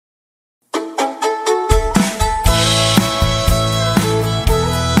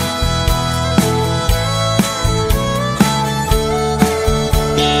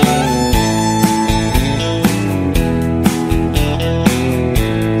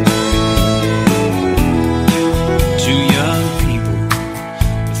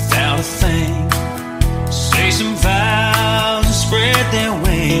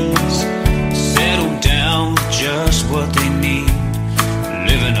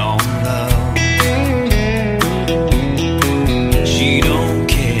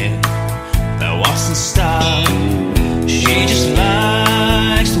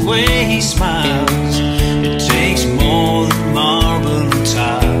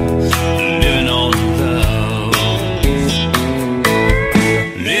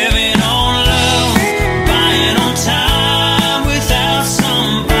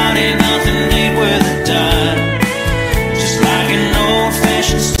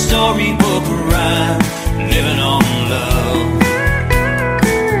storybook rhyme, living on love.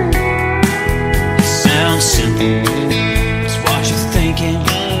 It sounds simple, it's what you're thinking.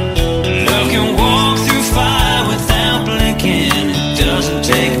 Love can walk through fire without blinking. It doesn't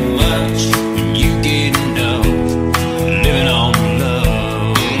take much when you get enough, living on love.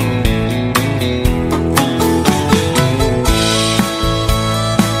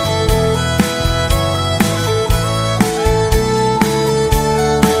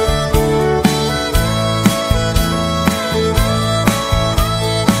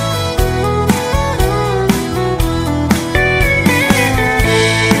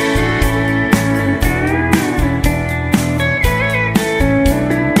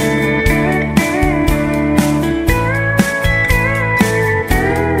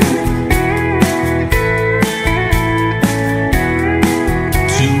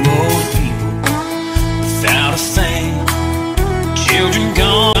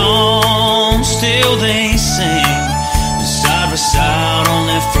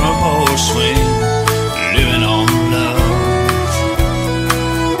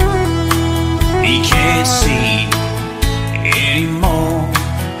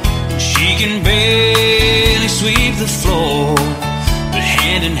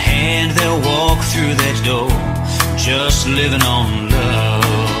 Just living on love.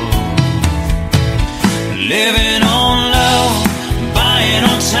 Living on love, buying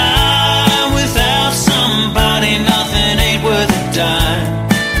on time. Without somebody, nothing ain't worth a dime.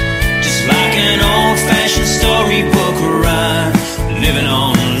 Just like an old-fashioned storybook rhyme, living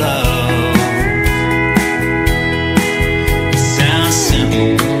on love. It sounds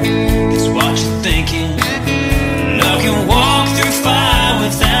simple, it's what you're thinking. Love can walk through fire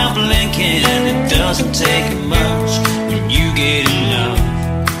without blinking. It doesn't take much when you get enough,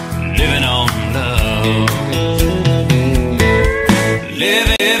 living on love.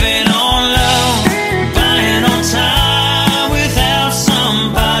 Living on love, buying on time. Without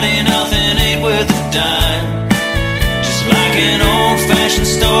somebody, nothing ain't worth a dime. Just like an old-fashioned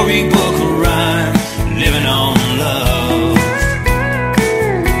storybook rhyme, living on love.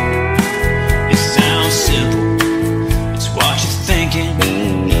 It sounds simple, it's what you're thinking.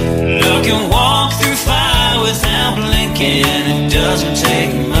 Love can walk through fire without blinking. It doesn't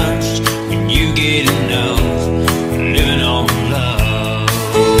take much when you get enough, living on love.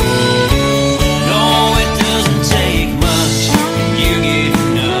 No, it doesn't take much when you get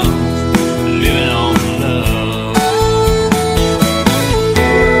enough, living on love.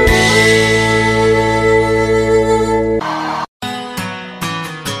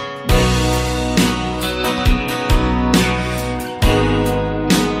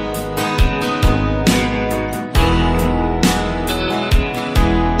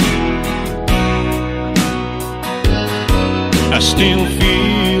 I still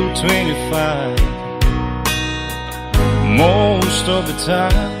feel 25 most of the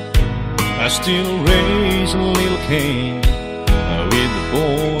time. I still raise a little Cain with the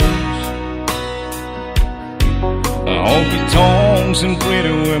boys. Honky tonks and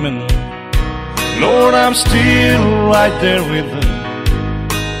pretty women, Lord, I'm still right there with them,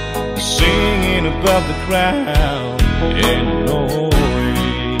 singing above the crowd and noise.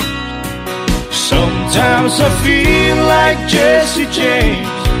 Sometimes I feel like Jesse James,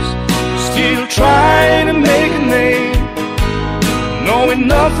 still trying to make a name, knowing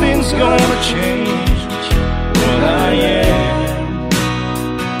nothing's gonna change what I am.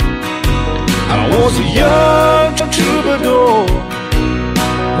 I was a young troubadour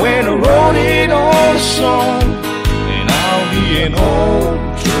when I wrote it on a song, and I'll be an old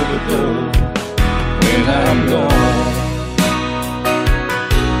troubadour when I'm gone.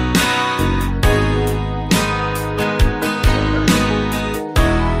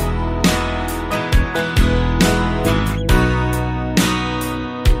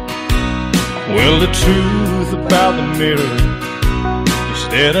 Well, the truth about the mirror is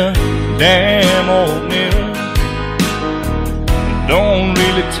that a damn old mirror don't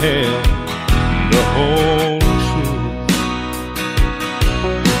really tell the whole truth.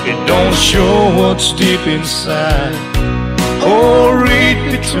 It don't show what's deep inside or read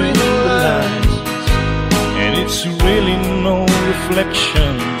between the lines, and it's really no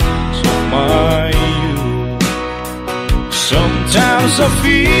reflection of my youth. Sometimes I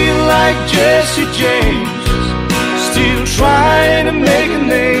feel like Jesse James, still trying to make a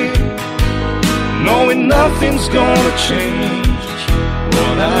name, knowing nothing's gonna change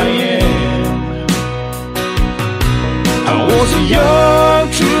what I am. I was a young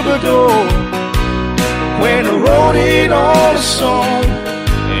troubadour when I wrote it on a song,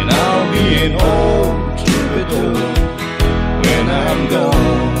 and I'll be an old troubadour when I'm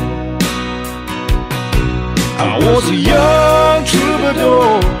gone. I was a young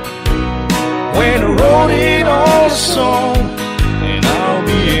troubadour when I wrote it on a song, and I'll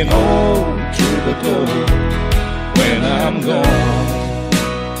be an old troubadour when I'm gone.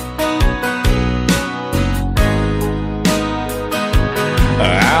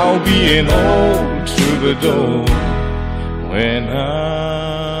 I'll be an old troubadour when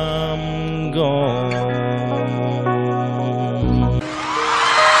I'm gone.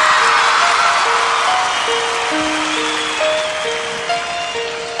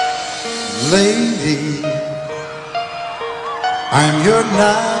 Lady, I'm your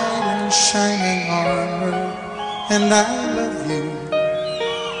knight in shining armor, and I love you.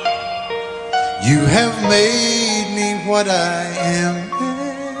 You have made me what I am.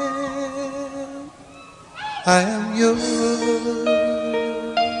 I am yours.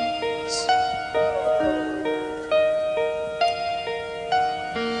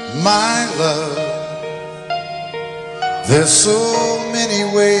 My love, there's so many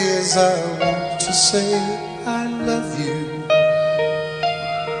ways I want to say I love you.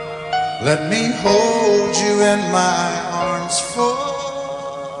 Let me hold you in my arms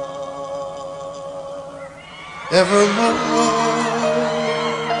forevermore.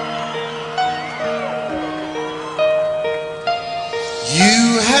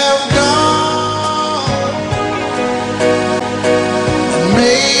 You have gone and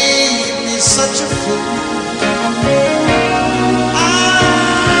made me such a fool.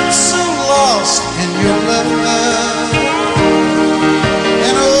 I'm so lost in your love,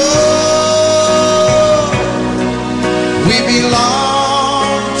 and oh, we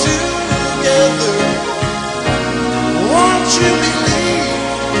belong together. Won't you believe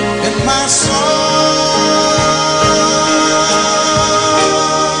in my song?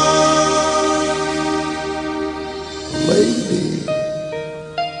 Lady,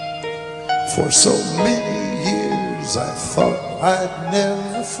 for so many years I thought I'd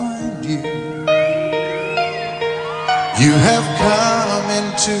never find you. You have come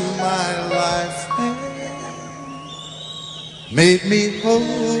into my life and made me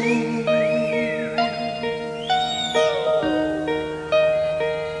whole.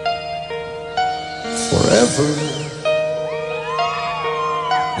 Forever,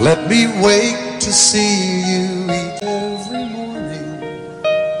 let me wake to see you eat every morning.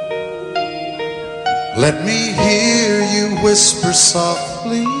 Let me hear you whisper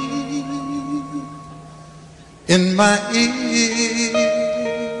softly in my ear.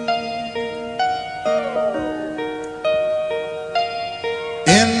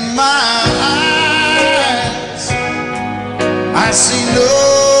 In my eyes, I see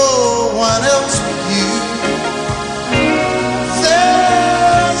no one else but you.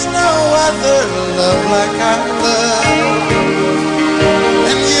 There's no other love like I love.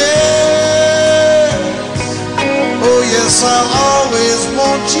 And yes, oh yes, I'll always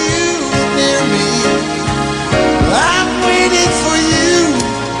want you near me. I've waited for you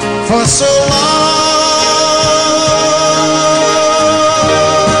for so long.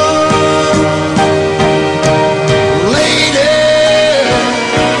 Lady,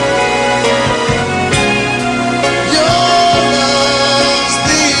 your love's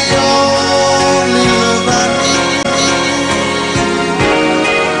the only love I need.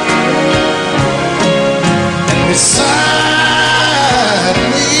 And beside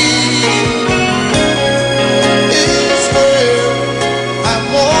me is where I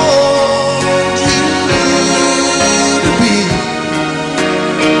want you to be.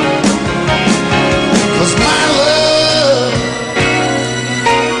 'Cause my love,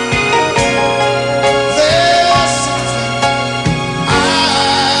 there's something I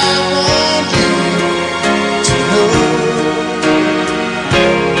want you to know.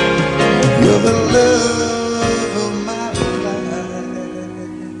 You're the love of my life.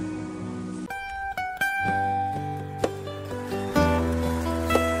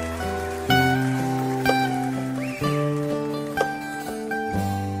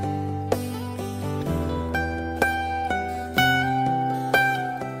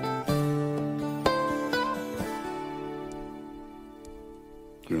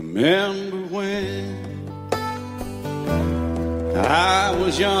 Remember when I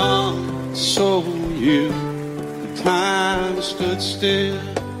was young, so were you. Time stood still.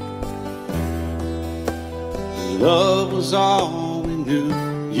 Love was all we knew.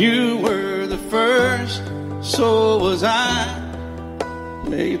 You were the first, so was I.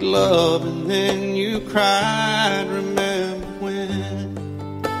 Made love and then you cried. Remember when?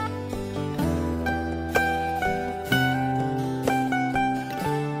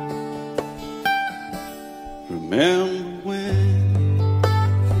 Remember when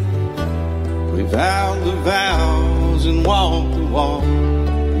we We vowed the vows and walked the walk,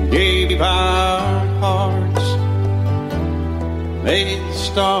 gave our hearts, made the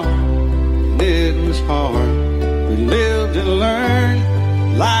start, and it was hard. We lived and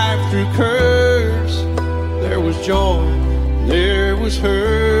learned life through curves. There was joy, there was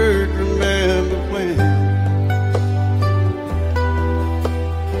hurt. Remember when?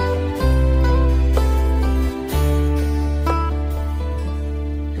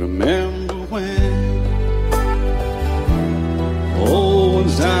 Remember when old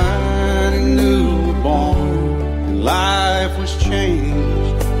ones died and new were born, and life was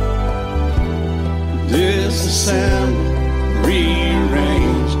changed. Disassembled,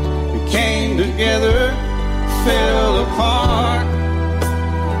 rearranged. We came together, fell apart,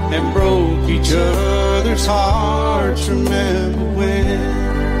 and broke each other's hearts. Remember when?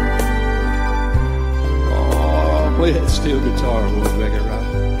 Oh, play that steel guitar, we'll make it right.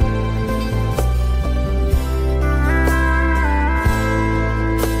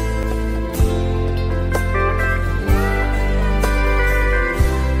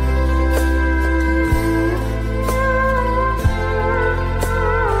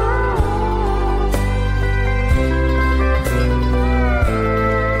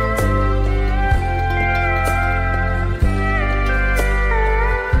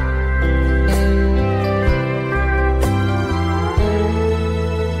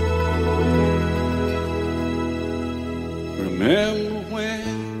 Remember when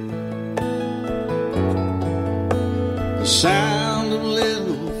the sound of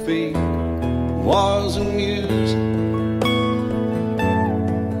little feet was amusing?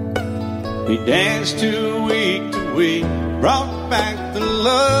 He danced to week, brought back the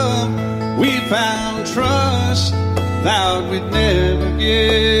love. We found trust, vowed we'd never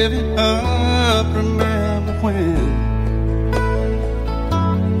give it up. Remember when?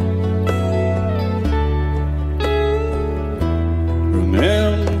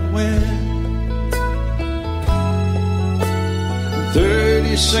 Remember when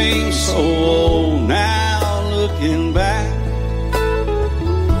 30 seems so old now, looking back.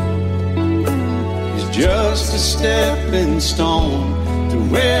 It's just a stepping stone to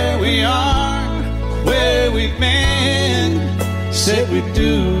where we are, where we've been. Said we'd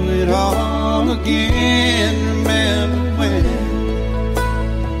do it all again. Remember when?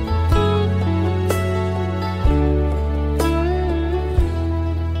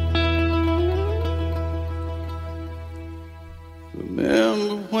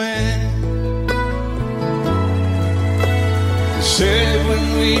 Remember when they said when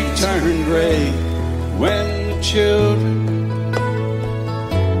we turned gray, when the children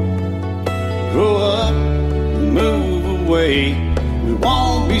grow up and move away, we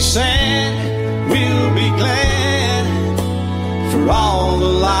won't be sad, we'll be glad for all the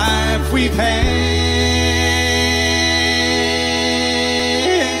life we've had.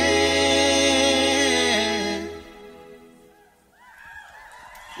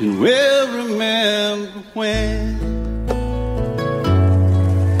 And we'll remember when.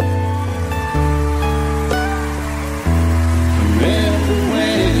 Remember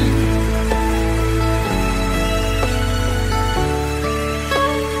when.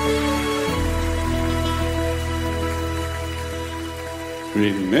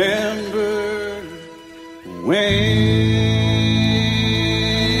 Remember when.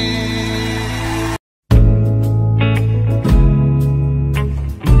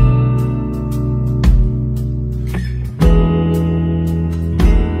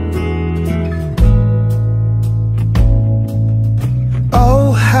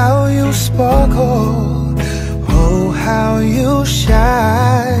 Sparkle, oh how you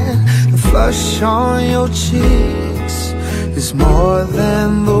shine. The flush on your cheeks is more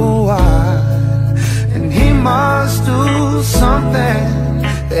than the wine. And he must do something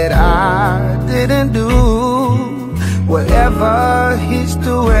that I didn't do. Whatever he's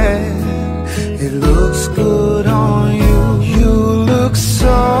doing, it looks good on you. You look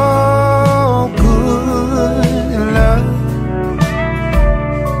so good in love.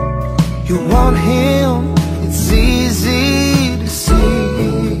 You want him, it's easy to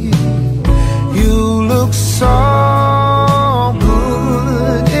see. You look so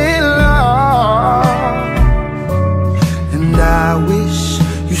good in love, and I wish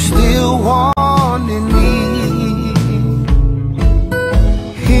you still wanted me.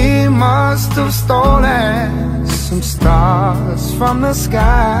 He must have stolen some stars from the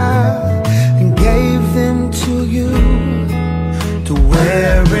sky and gave them to you to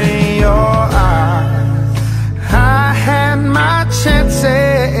wear in your eyes. I had my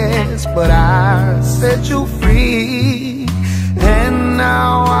chances, but I set you free. And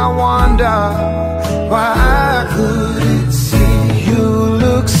now I wonder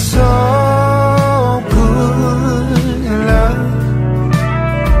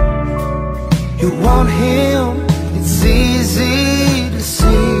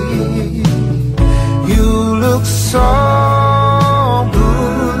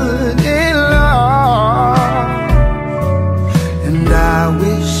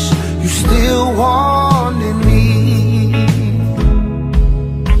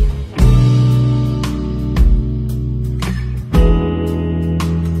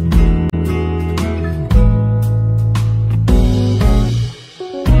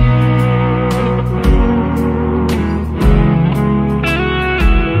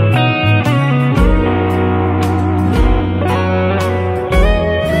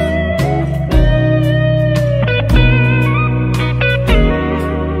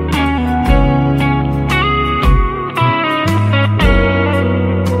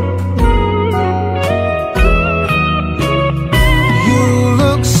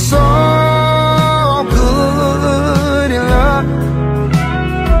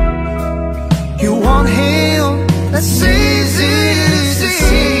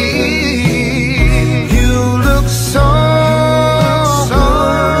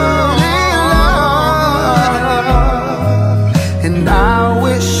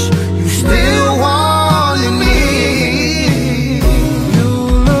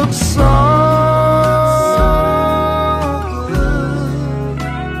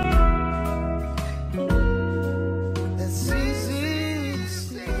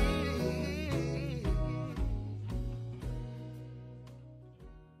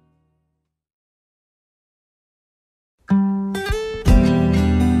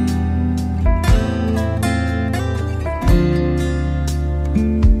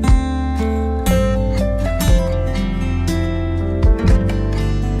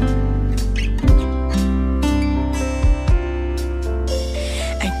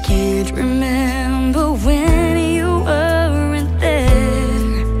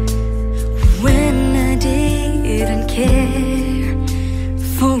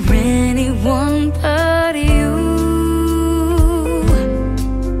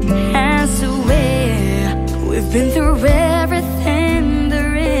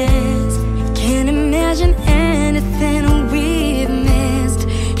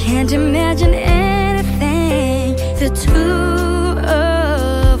can't imagine anything the two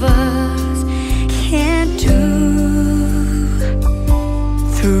of us can't do.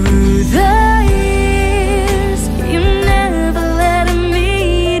 Through the years, you never let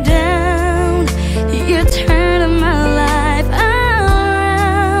me down. You turned my life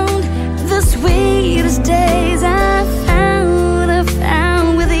around. The sweetest days I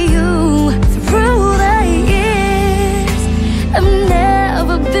found with you. Through the years, I've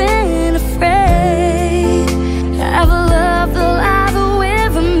never been afraid. I've loved the life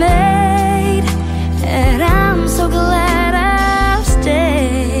we've made, and I'm so glad I've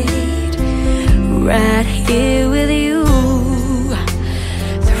stayed right here with you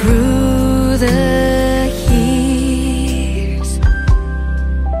through the years.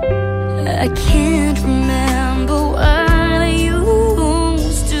 I can't remember what I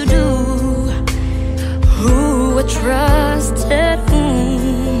used to do, who I trusted,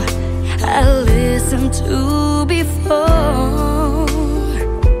 whom I listened to before.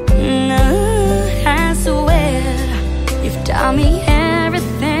 No, I swear you've taught me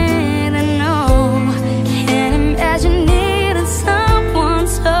everything I know. Can't imagine needing someone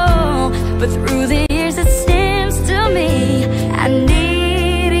so, but through the years it seems to me I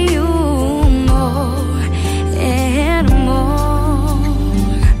need you more and more.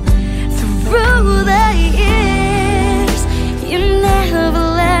 Through the years, you never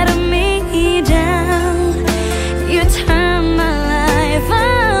let me down. You turned my life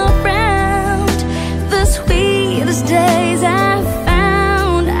around. The sweetest days I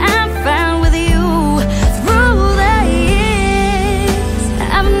found with you. Through the years,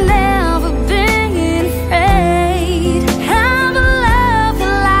 I've never been afraid. I've loved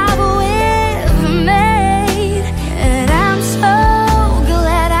the life we've made, and I'm so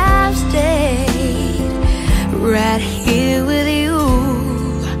glad I've stayed right here with you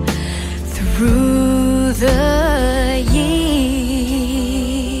through the years.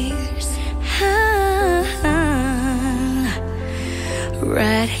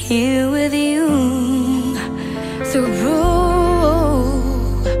 Right here with you through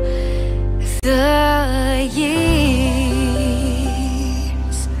the years.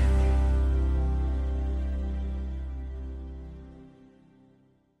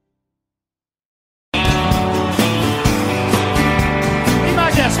 Be my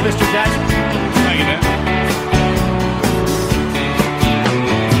guest, Mr. Jackson. Thank you, Dan.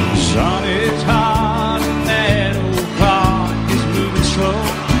 Sun is hot and that old clock is moving slow.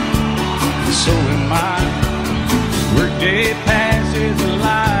 So am I. Workday passes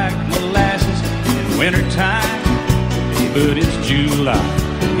like molasses in wintertime. But it's July.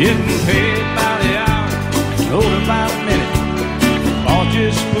 Getting paid by the hour, told by the minute. All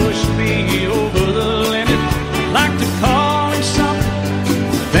just pushed me over the limit. Like to call him something,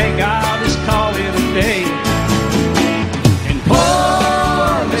 I think I'll just call it a day. And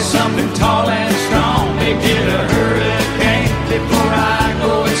pour me something tall and strong. Make it a hurricane before I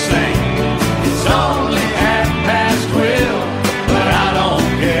go insane. It's only 12:30, but I don't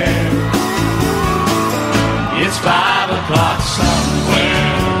care. It's 5 o'clock somewhere.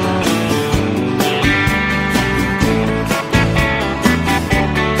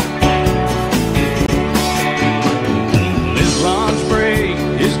 This lunch break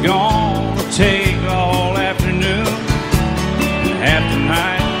is gonna take all afternoon, half the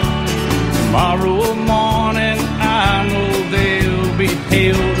night. Tomorrow morning I know they'll be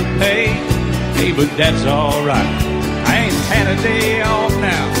hell to pay. Hey, but that's alright. I ain't had a day off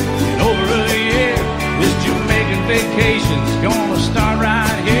now in over a year. This Jamaican vacation's gonna start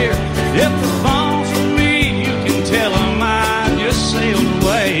right here. If the phone's for me, you can tell them I just sailed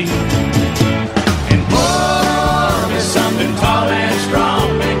away. And pour me something tall and strong.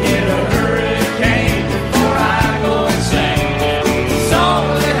 Make it a hurricane before I go insane. It's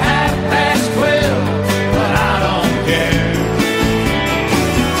only 12:30, but I don't care.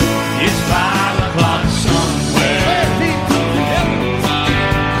 It's 5 o'clock somewhere.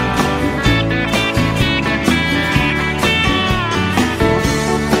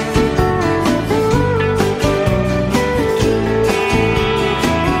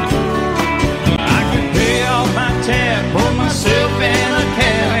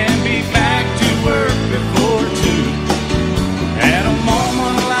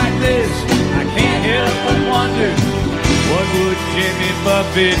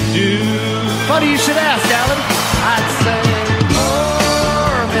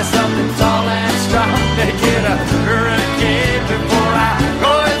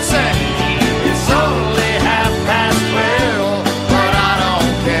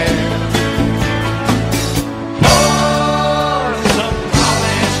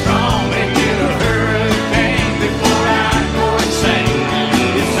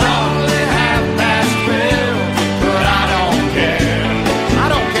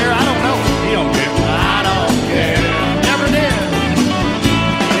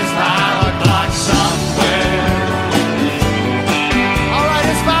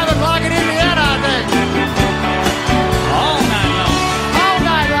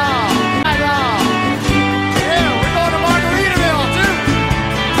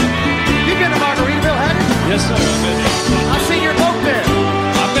 Yes, sir. I've seen your boat there.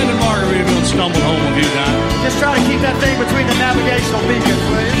 I've been to Margaritaville and stumbled home a few times. Just try to keep that thing between the navigational beacons,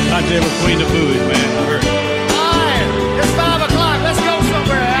 will you? Not there between the buoys, man. I heard. All right, it's 5 o'clock. Let's go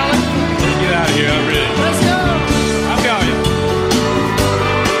somewhere, Alex. Let's get out of here. I'm ready. Let's go. I'm going.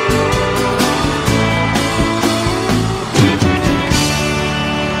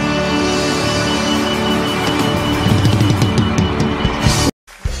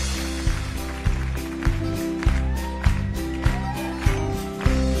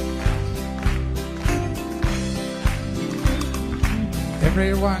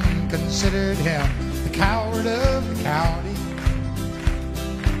 Everyone considered him the coward of the county.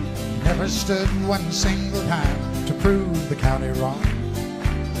 He never stood one single time to prove the county wrong.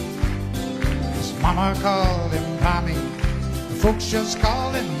 His mama called him Tommy, the folks just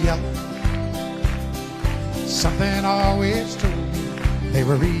called him Yellow. Something always told me they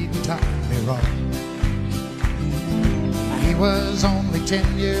were reading Tommy wrong. He was only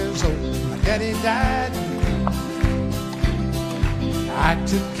 10 years old, my daddy died. I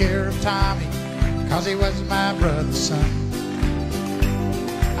took care of Tommy, 'cause he was my brother's son.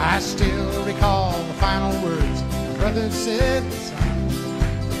 I still recall the final words my brother said,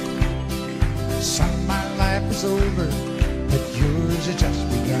 son, my life is over, but yours has just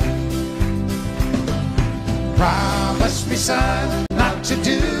begun. Promise me, son, not to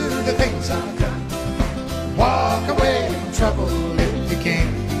do the things I've done. Walk away from trouble if you can.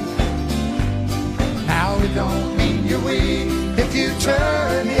 Now it don't mean you're weak if you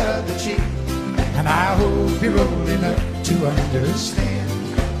turn the other cheek, and I hope you're old enough to understand.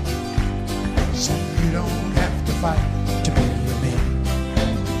 So you don't have to fight to be a man.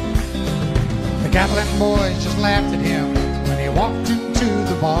 The Gatlin boys just laughed at him when he walked into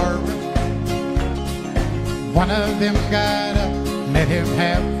the bar room. One of them got up, met him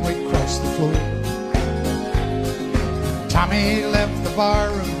halfway across the floor. Tommy left the bar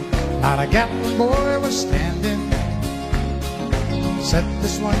room, not a Gatlin boy was standing. Said,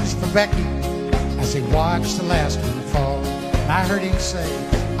 this one's for Becky, as he watched the last one fall. And I heard him say,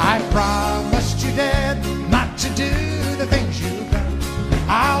 I promised you, Dad, not to do the things you've done.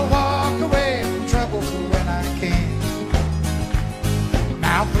 I'll walk away from trouble when I can.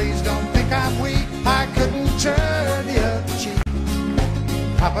 Now please don't think I'm weak, I couldn't turn the other cheek.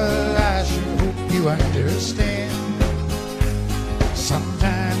 Papa, I sure hope you understand.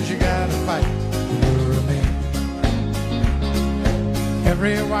 Sometimes you gotta fight when you're a man.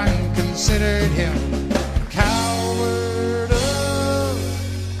 Everyone considered him the coward of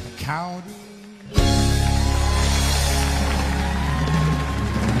the county.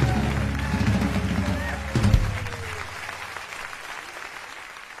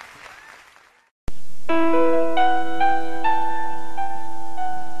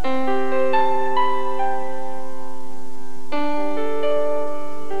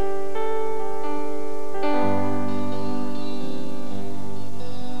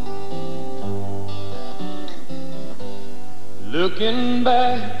 Looking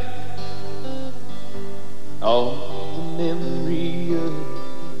back on the memory of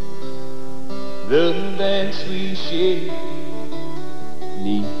the dance we shared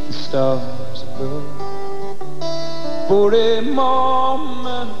neath the stars above. For a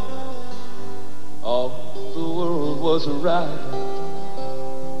moment all the world was right.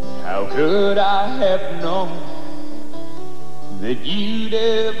 How could I have known that you'd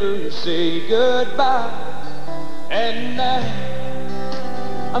ever say goodbye? And now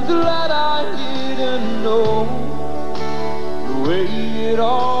I'm glad I didn't know the way it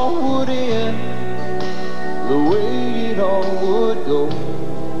all would end, the way it all would go.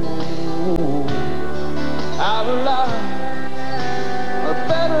 Our lives are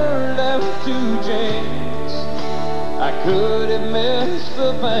better left to chance. I could have missed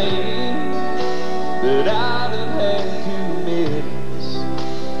the pain, but I'd have had to miss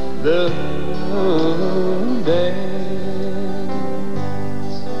the dance.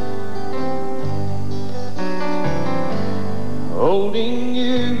 Holding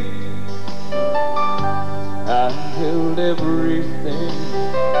you, I held everything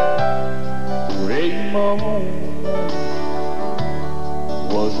for a moment.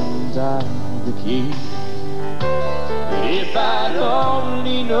 Wasn't I the king? But if I'd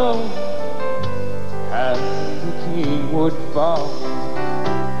only known how the king would fall.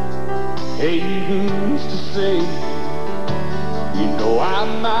 Hey, who's to say? You know I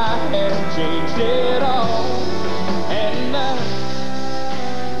might have changed it all. And now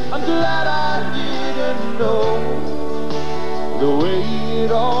I'm glad I didn't know the way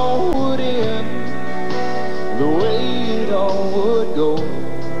it all would end, the way it all would go.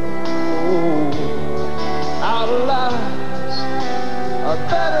 Our lives are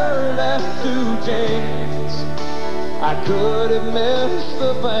better left to chance. I could have missed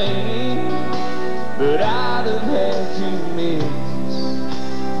the pain, but I'd have had to miss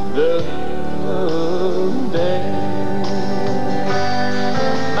the dance.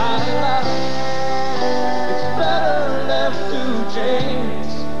 My life, it's better left to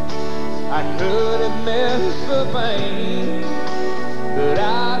chance. I could have missed the pain, but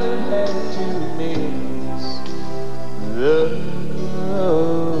I'd have had to miss the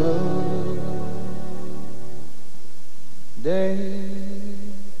dance.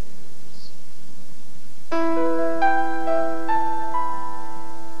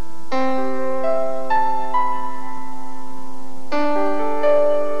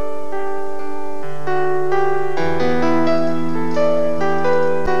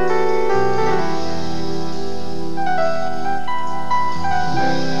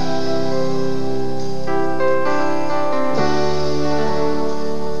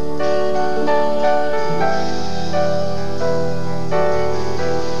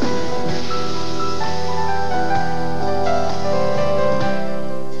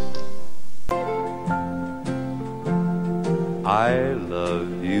 I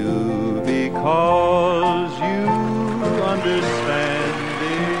love you because you understand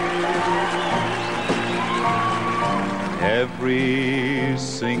it. Every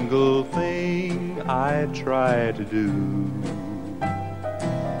single thing I try to do,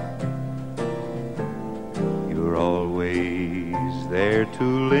 you're always there to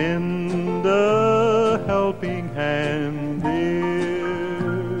lend a helping hand,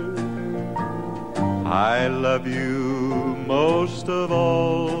 dear. I love you most of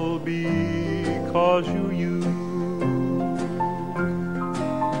all because you're you.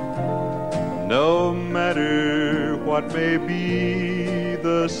 No matter what may be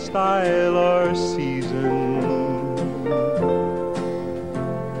the style or season,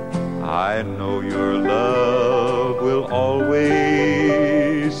 I know your love will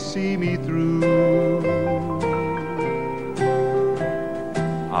always see me through.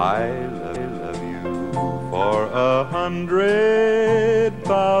 I love you for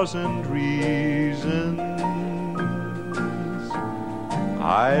 100,000 reasons.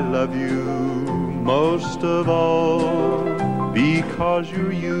 I love you most of all because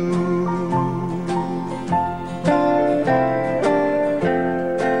you're you.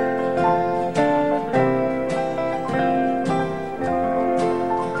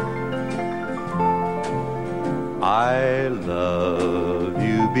 I love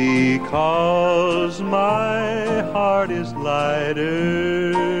you because my heart is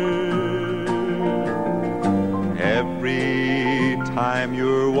lighter every time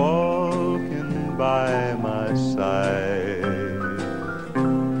you're walking by my side.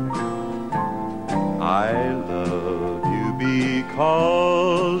 I love you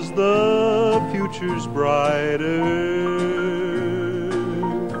because the future's brighter.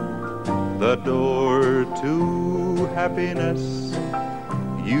 The door to happiness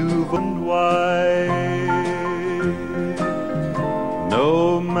you've opened wide.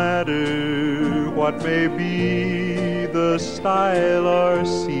 No matter what may be the style or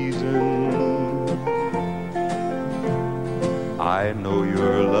season, I know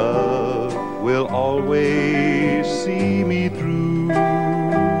your love will always see me through.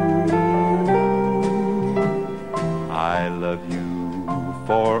 I love you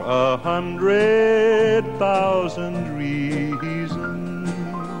for 100,000 reasons,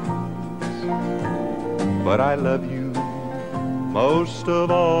 but I love you most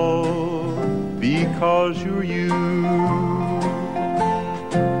of all because you're you.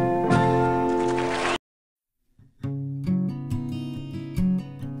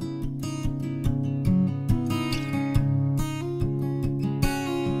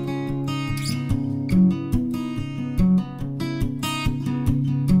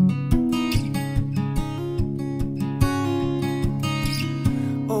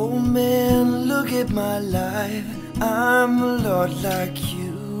 Oh man, look at my life. I'm a lot like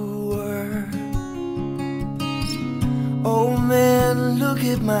you were. Oh man, look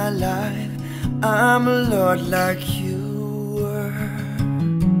at my life. I'm a lot like you were.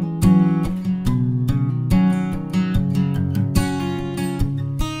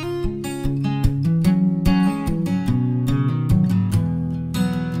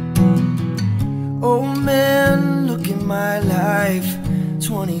 Oh man, look at my life.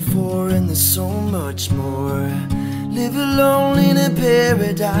 24 and there's so much more. Live alone in a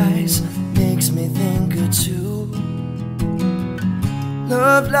paradise makes me think of two.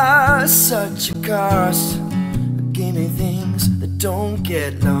 Love lies such a cost. Gave me things that don't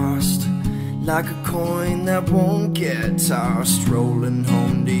get lost. like a coin that won't get tossed, rolling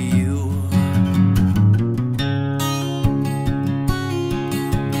home to you.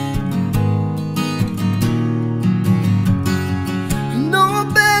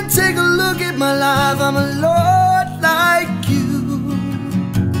 No, Ben, take a look at my life. I'm a lot like you,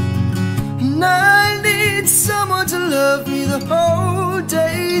 and I need someone to love me the whole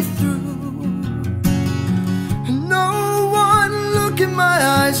day through. And no one look in my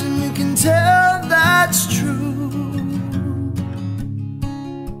eyes and you can tell that's true.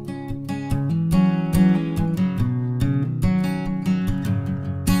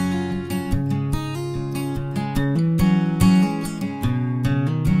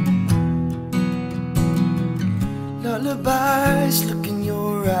 Lullabies, look in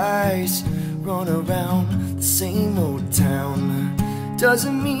your eyes, run around the same old town.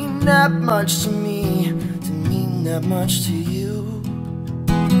 Doesn't mean that much to me, to mean that much to you.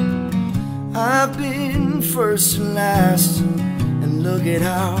 I've been first and last, and look at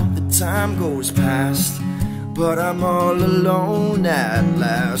how the time goes past. But I'm all alone at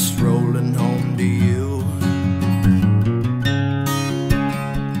last, rolling home to you.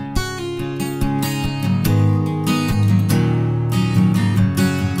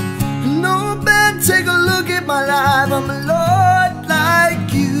 Take a look at my life, I'm a lot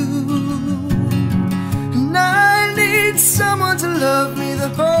like you, and I need someone to love me the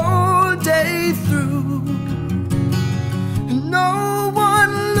whole day through. And no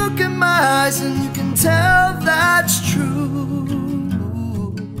one look in my eyes and you can tell that's true.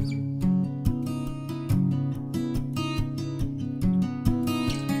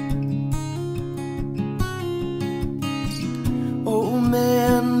 Oh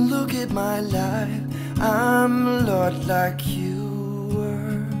man, look at my life, I'm a lot like you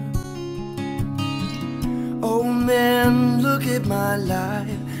were. Oh man, look at my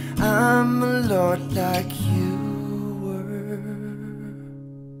life, I'm a lot like you were.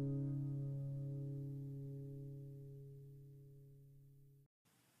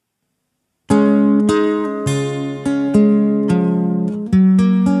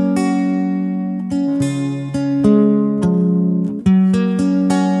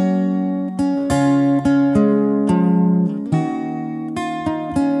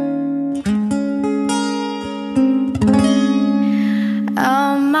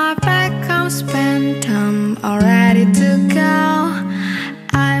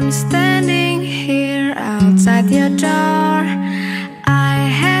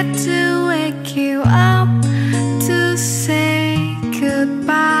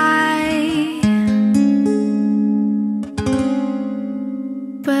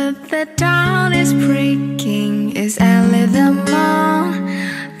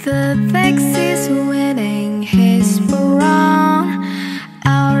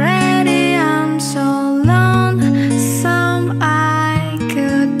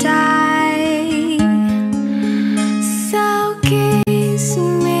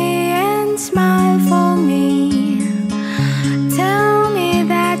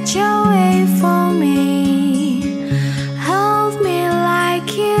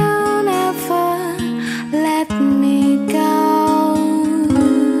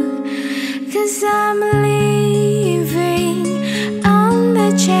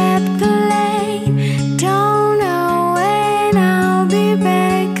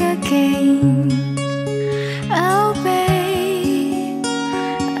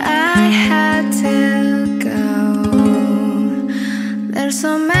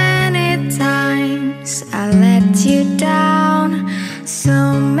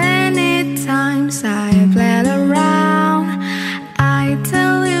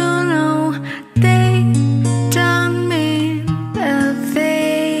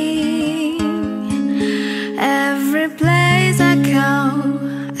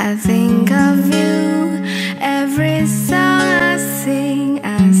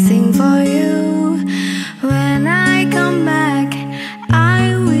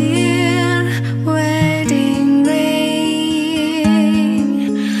 We're waiting rain.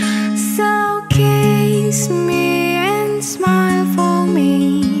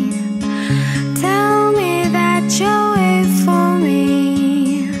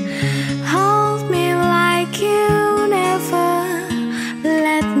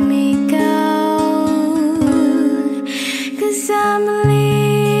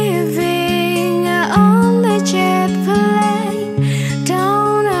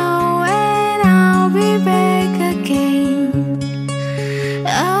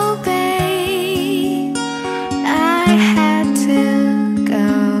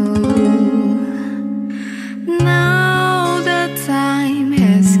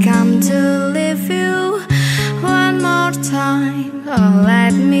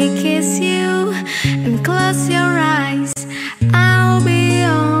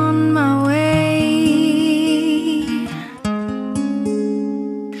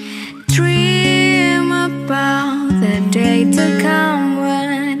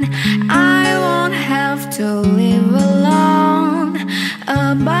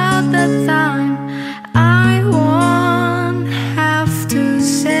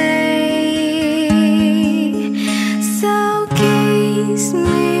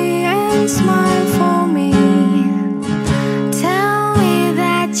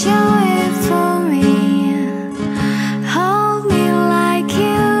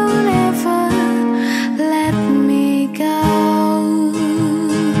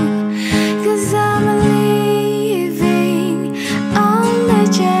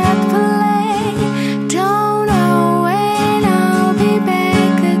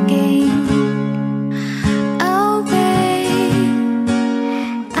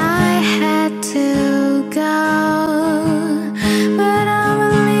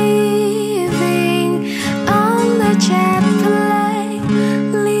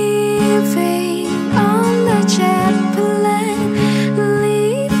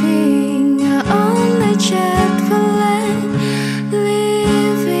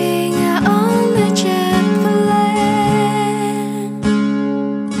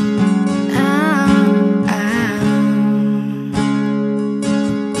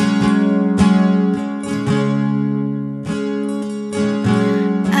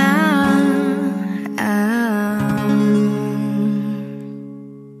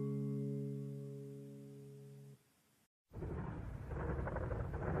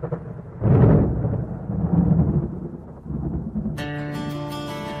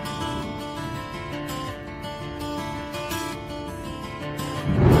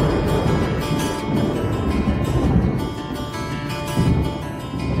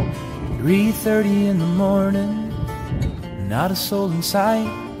 3:30 in the morning, not a soul in sight.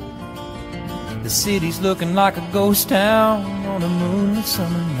 The city's looking like a ghost town on a moonlit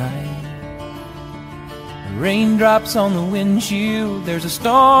summer night. Raindrops on the windshield, there's a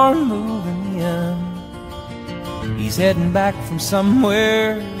storm moving in. He's heading back from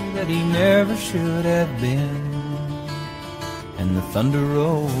somewhere that he never should have been. And the thunder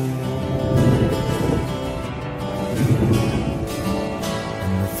rolls,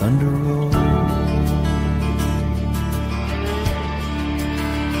 and the thunder rolls.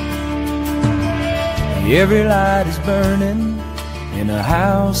 Every light is burning in a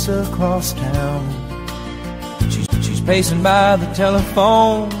house across town. She's pacing by the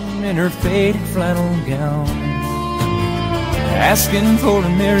telephone in her faded flannel gown, asking for a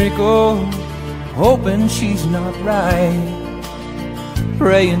miracle, hoping she's not right,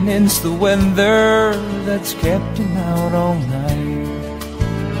 praying it's the weather that's kept him out all night.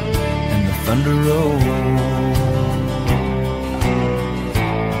 And the thunder rolls,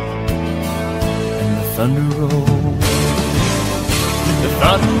 and the thunder rolls. The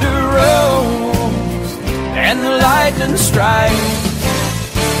thunder rolls, and the lightning strikes.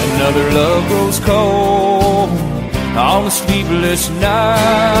 Another love grows cold on a sleepless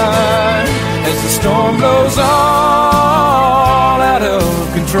night, as the storm blows all out of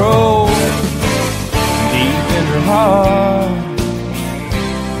control. Deep in her heart,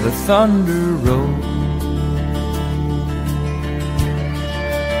 the thunder rolls.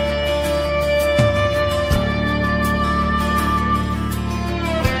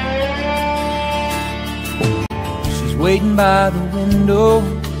 She's waiting by the window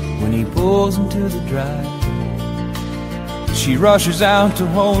when he pulls into the drive. She rushes out to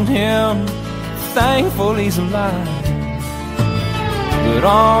hold him, thankful he's alive. But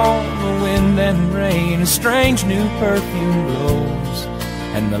on the wind and rain, a strange new perfume blows,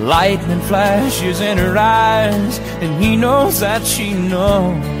 and the lightning flashes in her eyes, and he knows that she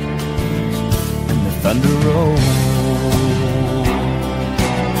knows. And the thunder rolls,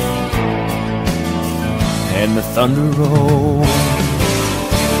 and the thunder rolls.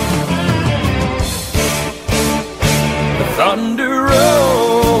 The thunder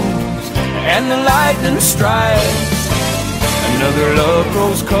rolls, and the lightning strikes. Another love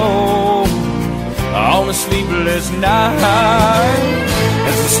grows cold on a sleepless night,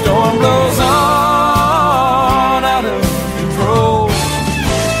 as the storm blows on out of control.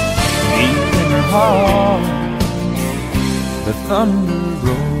 Deep in her heart, the thunder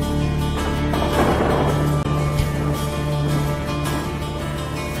rolls.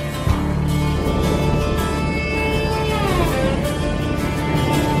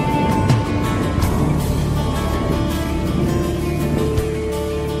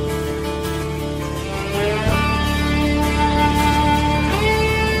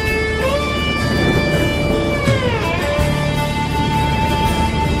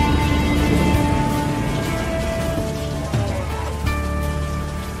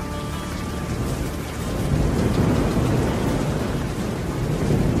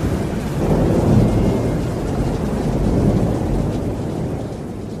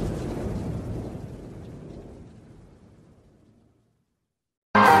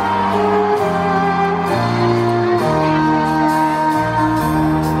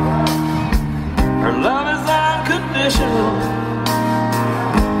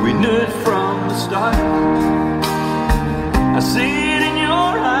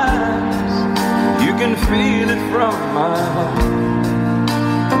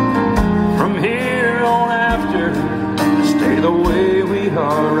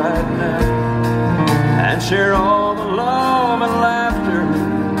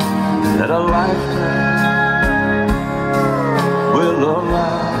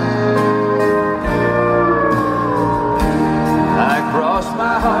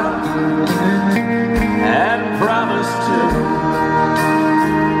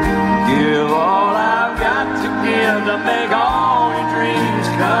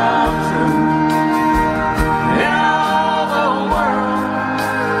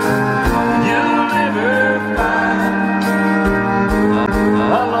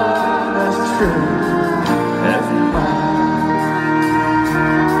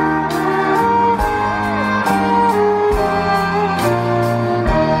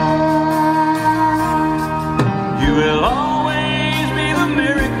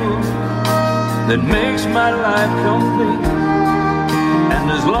 That makes my life complete. And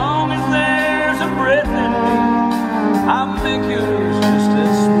as long as there's a breath in me, I'll make yours just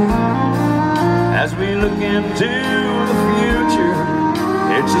as sweet. As we look into the future,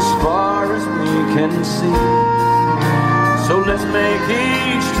 it's as far as we can see. So So let's make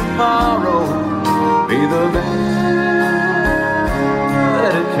each tomorrow be the best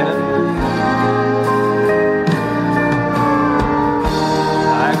that it can be.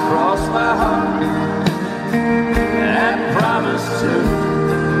 I cross my heart and promise to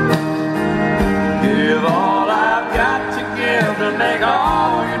give all I've got to give to make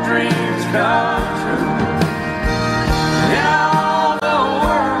all your dreams come true. In all the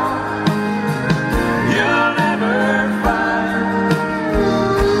world, you'll never find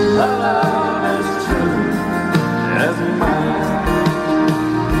a love as true as mine.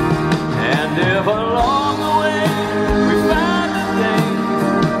 And if along the way we find a day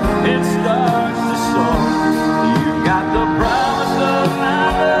it starts to storm, you've got the promise of my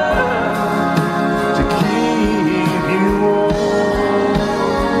love to keep you warm.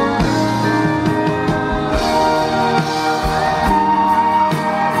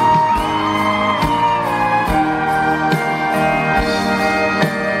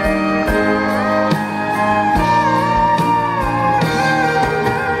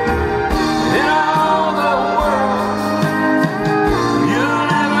 In all the world, you'll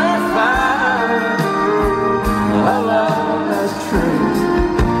never find a love as true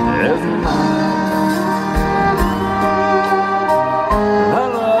as mine. A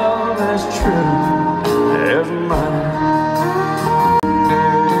love as true as mine.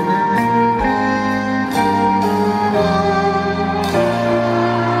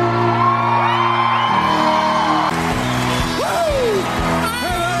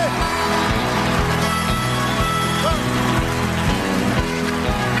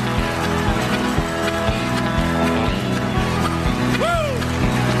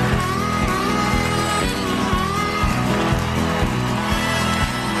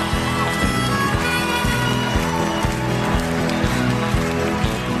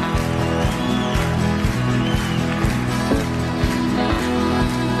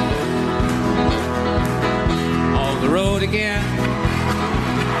 On the road again.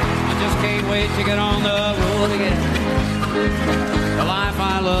 I just can't wait to get on the road again. The life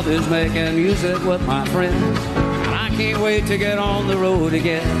I love is making music with my friends, and I can't wait to get on the road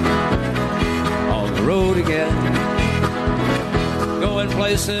again. On the road again. Going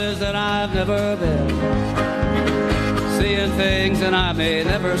places that I've never been, seeing things that I may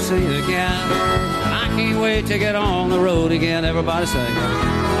never see again. And I can't wait to get on the road again. Everybody sing. On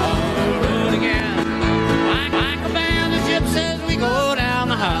the road again. Like a band of gypsies, we go down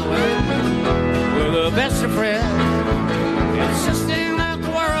the highway. We're the best of friends, insisting that the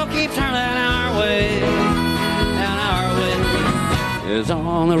world keeps turning our way. And our way is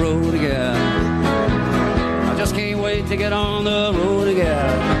on the road again. I just can't wait to get on the road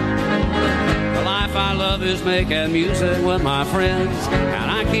again. The life I love is making music with my friends,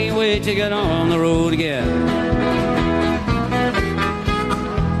 and I can't wait to get on the road again.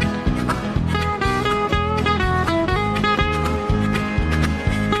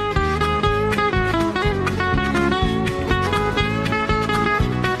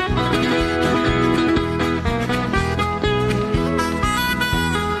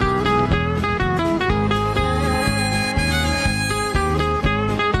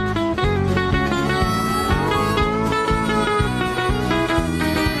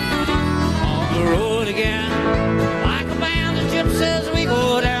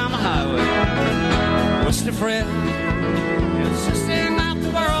 Friend, insisting that the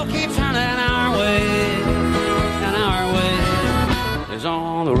world keeps turning our way, and our way is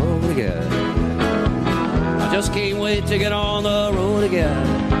on the road again. I just can't wait to get on the road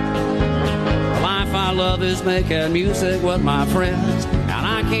again. The life I love is making music with my friends, and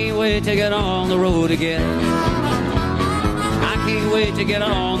I can't wait to get on the road again. I can't wait to get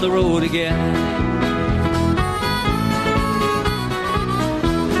on the road again.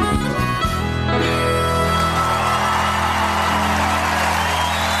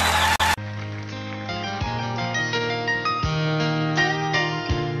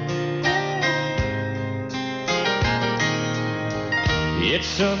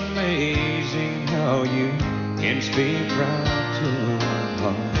 It's amazing how you can speak right to my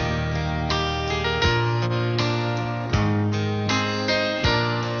heart.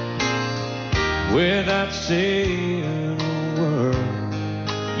 Without saying a word,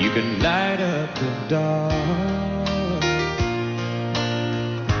 you can light up the dark.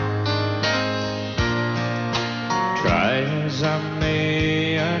 Try as I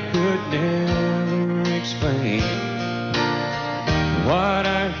may, I could never explain what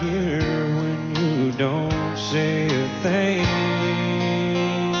I hear when you don't say a thing.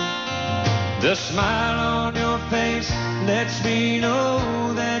 The smile on your face lets me know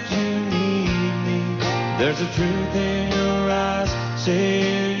that you need me. There's a truth in your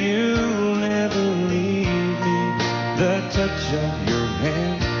saying you'll never leave me. The touch of your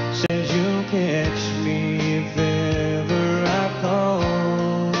hand says you'll catch me if ever I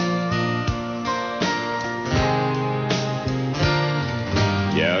fall.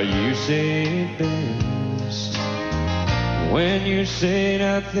 Yeah, you say it best when you say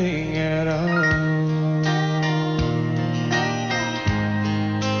nothing at all.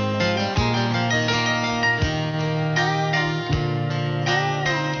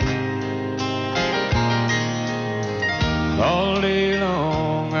 All day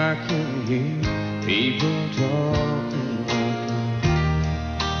long I can hear people talking like that.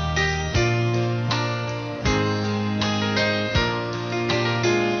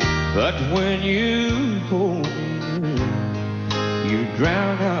 But when you hold me near, you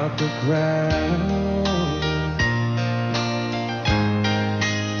drown out the crowd.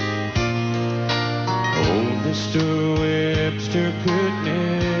 Oh, Mr. Webster could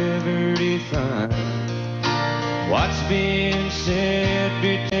never define what's being said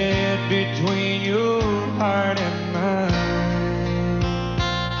between your heart and mine.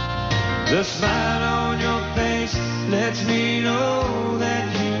 The smile on your face lets me know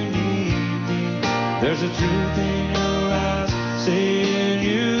that you need me. There's a truth in your eyes saying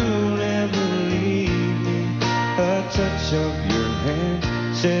you'll never leave me. A touch of your hand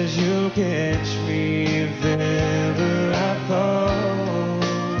says you'll catch me if ever I fall.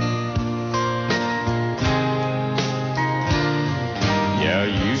 Yeah,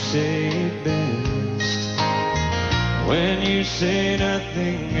 you say it best when you say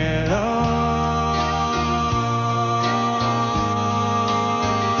nothing at all.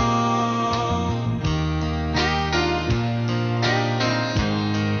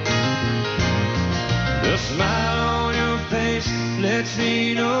 The smile on your face lets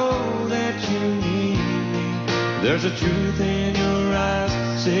me know that you need me. There's a truth in your eyes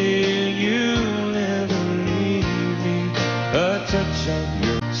saying you'll never leave me. A touch of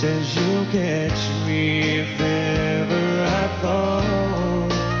your says you'll catch me if ever I fall.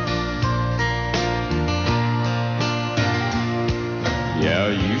 Yeah,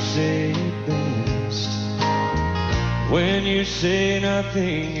 you say it best when you say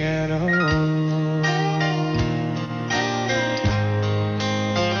nothing at all.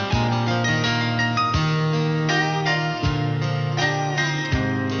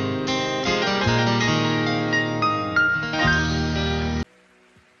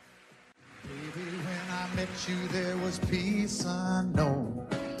 You, there was peace unknown.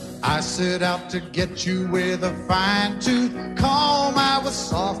 I set out to get you with a fine-tooth comb. I was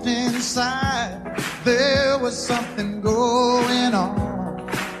soft inside. There was something going on.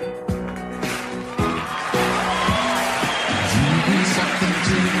 You do something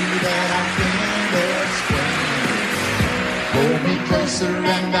to me that I can't explain. Hold me closer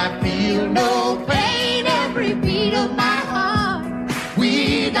and I feel no pain. Every beat of my heart,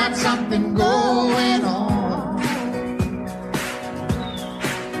 we got something going on.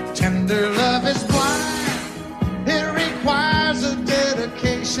 Tender love is blind, it requires a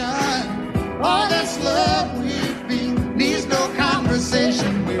dedication. All this love we feel needs no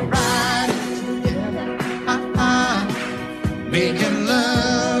conversation. We ride together, making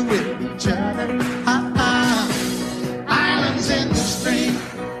love with each other, islands in the stream.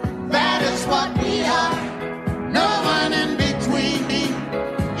 That is what we are. No one in between.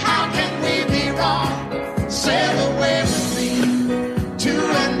 How can we be wrong? Sail away with me to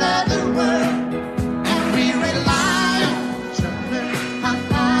another world, and we rely on each other,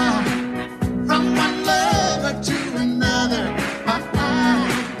 from one lover to another.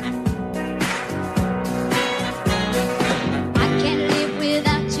 I can't live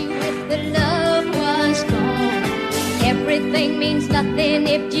without you if the love was gone. Everything means nothing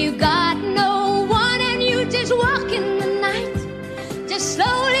if you got no one, and you just walk in the night, just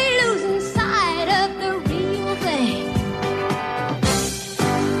slowly losing sight of the real thing.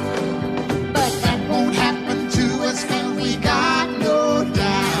 And we got no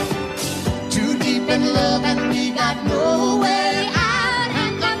doubt, too deep in love and we got no way out.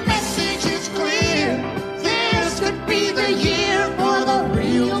 And the message is clear, this could be the year for the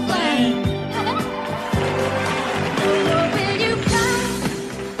real thing. Will you come?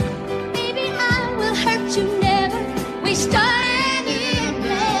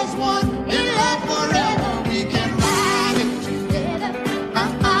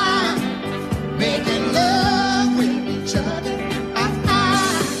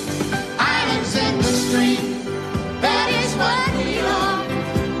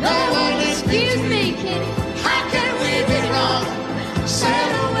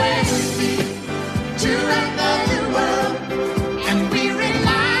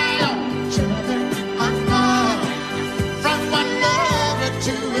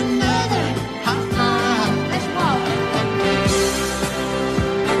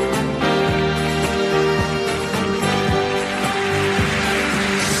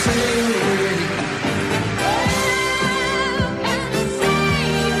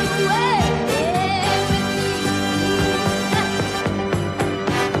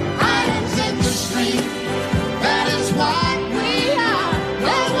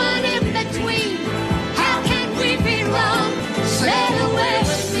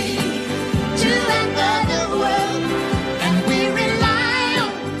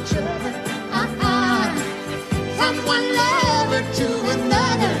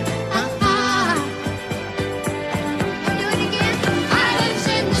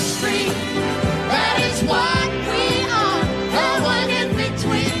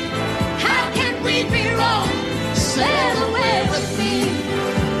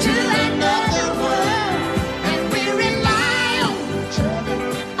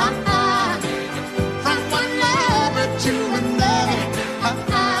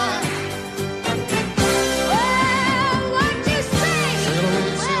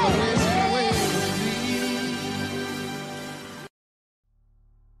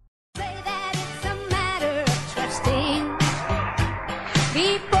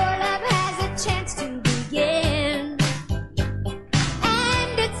 before love has a chance to begin.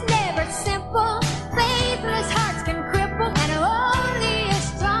 And it's never simple, faithless hearts can cripple, and only a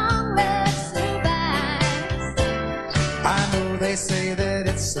strong love survives. I know they say that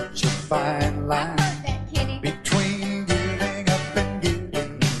it's such a fine line between giving up and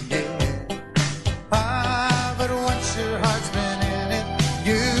giving in. But once your heart's been in it,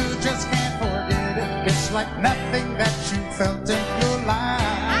 you just can't forget it. It's like nothing that you felt in your life.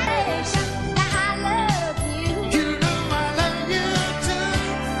 I love you. You know I love you too.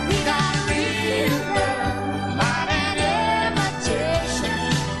 We got real love, not an imitation.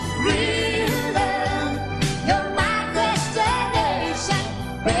 Real love, you're my destination.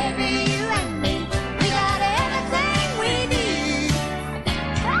 Baby, you and me, we got everything we need.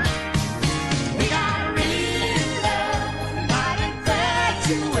 We got real love, not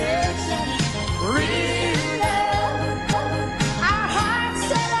infatuation. Real love, our heart's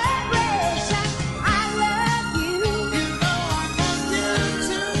celebration. I love you. You know I love you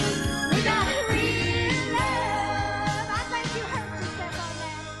too. We got real love. I think you hurt yourself on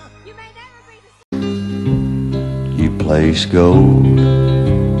that. You may never be the You place gold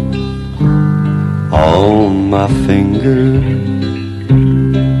on my finger.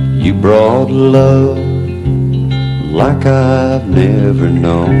 You brought love like I've never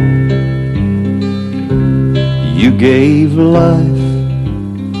known. You gave life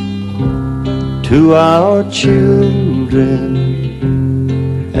to our children,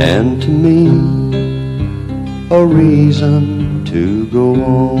 and to me a reason to go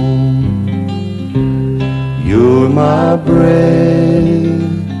on. You're my bread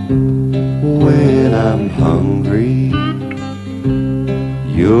when I'm hungry.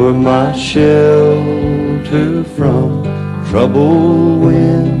 You're my shelter from troubled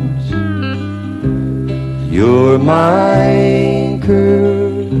winds. You're my anchor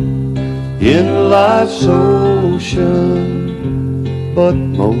in life's ocean. But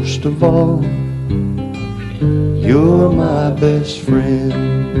most of all, you're my best friend.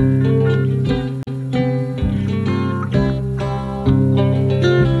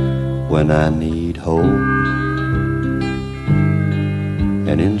 When I need hope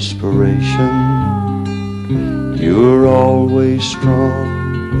and inspiration, you're always strong.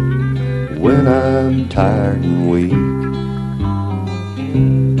 When I'm tired and weak,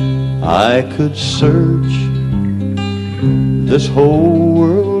 I could search this whole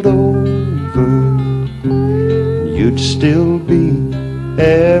world over, you'd still be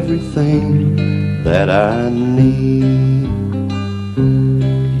everything that I need.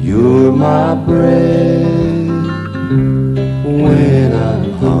 You're my bread when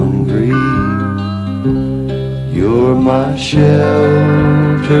I'm hungry. You're my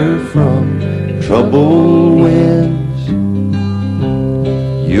shelter from troubled winds.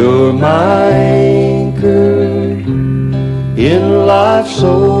 You're my anchor in life's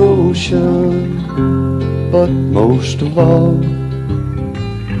ocean. But most of all,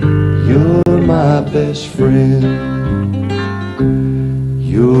 you're my best friend.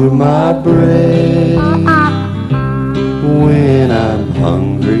 You're my bread when I'm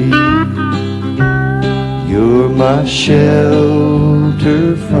hungry. You're my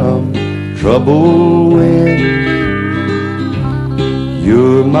shelter from troubled winds.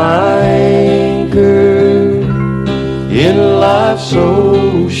 You're my anchor in life's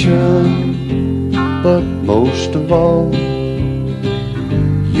ocean. But most of all,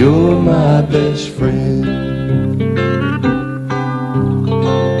 you're my best friend.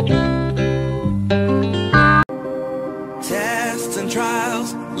 Tests and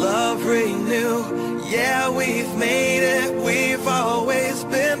trials, love renew. Yeah, we've made it. We've always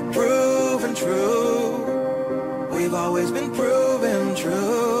been proven true. We've always been proven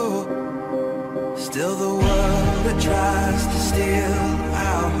true. Still the world that tries to steal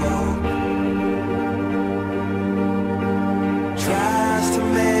our hope tries to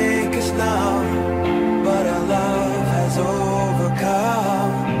make us numb, but our love has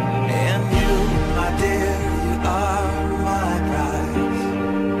overcome. And you, my dear, you are my prize.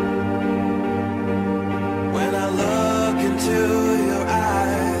 When I look into your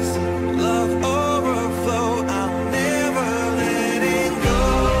eyes, love overflow, I'm never letting go.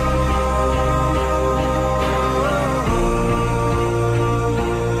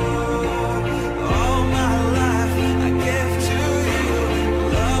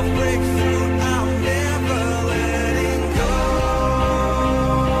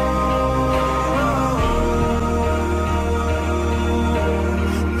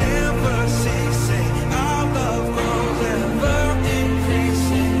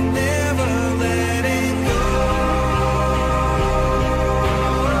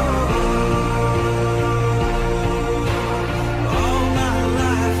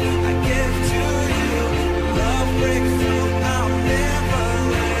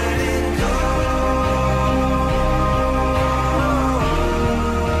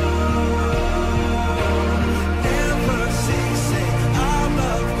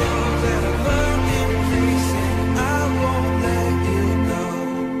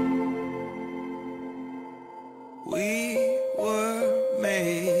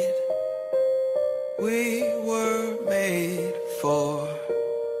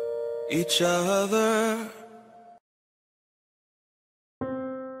 each other.